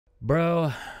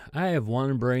Bro, I have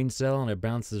one brain cell and it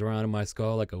bounces around in my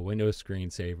skull like a Windows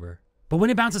screensaver. But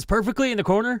when it bounces perfectly in the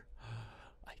corner,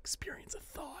 I experience a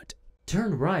thought.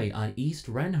 Turn right on East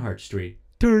Renhart Street.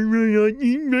 Turn right on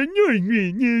East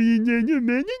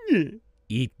Renhart Street.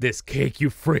 Eat this cake, you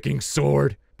freaking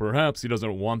sword. Perhaps he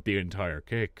doesn't want the entire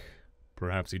cake.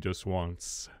 Perhaps he just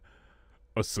wants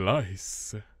a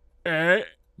slice.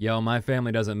 Yo, my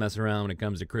family doesn't mess around when it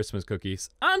comes to Christmas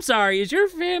cookies. I'm sorry, is your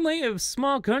family a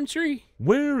small country?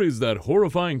 Where is that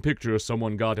horrifying picture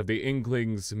someone got of the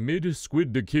Inklings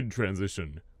mid-squid to kid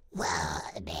transition?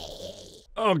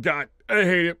 Oh god, I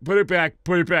hate it. Put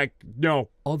it back, no.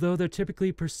 Although they're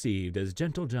typically perceived as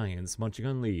gentle giants munching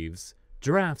on leaves,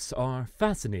 giraffes are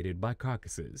fascinated by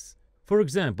carcasses. For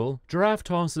example, giraffe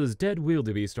tosses dead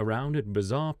wildebeest around in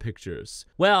bizarre pictures.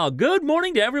 Well, good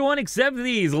morning to everyone except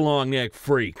these long-necked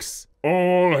freaks.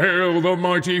 All hail the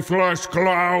mighty flash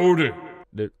cloud!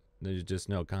 There's just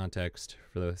no context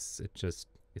for this.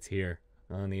 It's here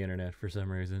on the internet for some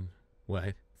reason.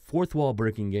 What? Fourth wall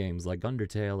breaking games like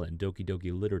Undertale and Doki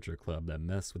Doki Literature Club that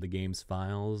mess with the game's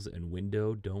files and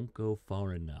window don't go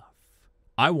far enough.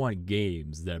 I want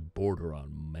games that border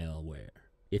on malware.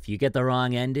 If you get the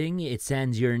wrong ending, it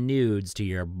sends your nudes to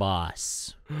your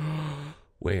boss.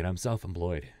 Wait, I'm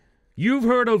self-employed. You've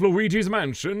heard of Luigi's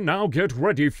Mansion, now get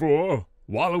ready for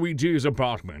Waluigi's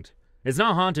apartment. It's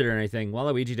not haunted or anything.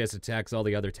 Waluigi just attacks all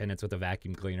the other tenants with a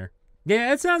vacuum cleaner.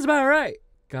 Yeah, that sounds about right.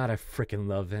 God, I freaking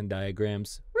love Venn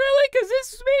diagrams. Really? Because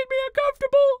this made me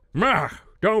uncomfortable?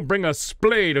 Don't bring a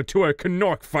spade to a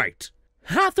Canuck fight.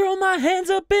 I throw my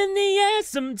hands up in the air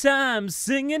sometimes,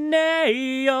 singing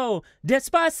Ayo,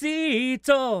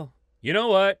 Despacito. You know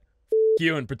what? F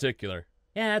you in particular.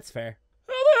 Yeah, that's fair.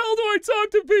 How the hell do I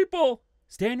talk to people?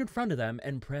 Stand in front of them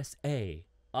and press A.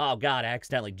 Oh god, I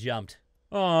accidentally jumped.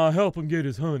 Help him get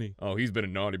his honey. Oh, he's been a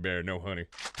naughty bear, no honey.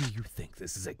 Do you think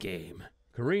this is a game?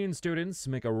 Korean students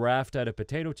make a raft out of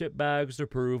potato chip bags to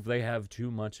prove they have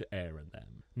too much air in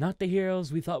them. Not the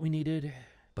heroes we thought we needed,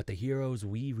 but the heroes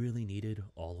we really needed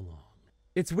all along.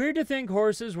 It's weird to think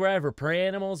horses were ever prey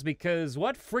animals because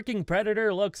what freaking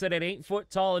predator looks at an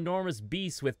 8-foot-tall enormous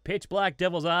beast with pitch black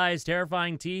devil's eyes,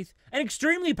 terrifying teeth, and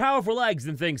extremely powerful legs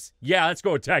and thinks, yeah, let's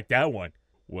go attack that one.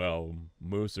 Well,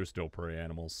 moose are still prey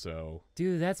animals, so...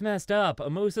 Dude, that's messed up. A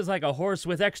moose is like a horse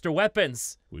with extra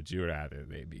weapons. Would you rather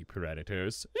they be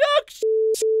predators? Yuck!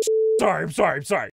 Sorry.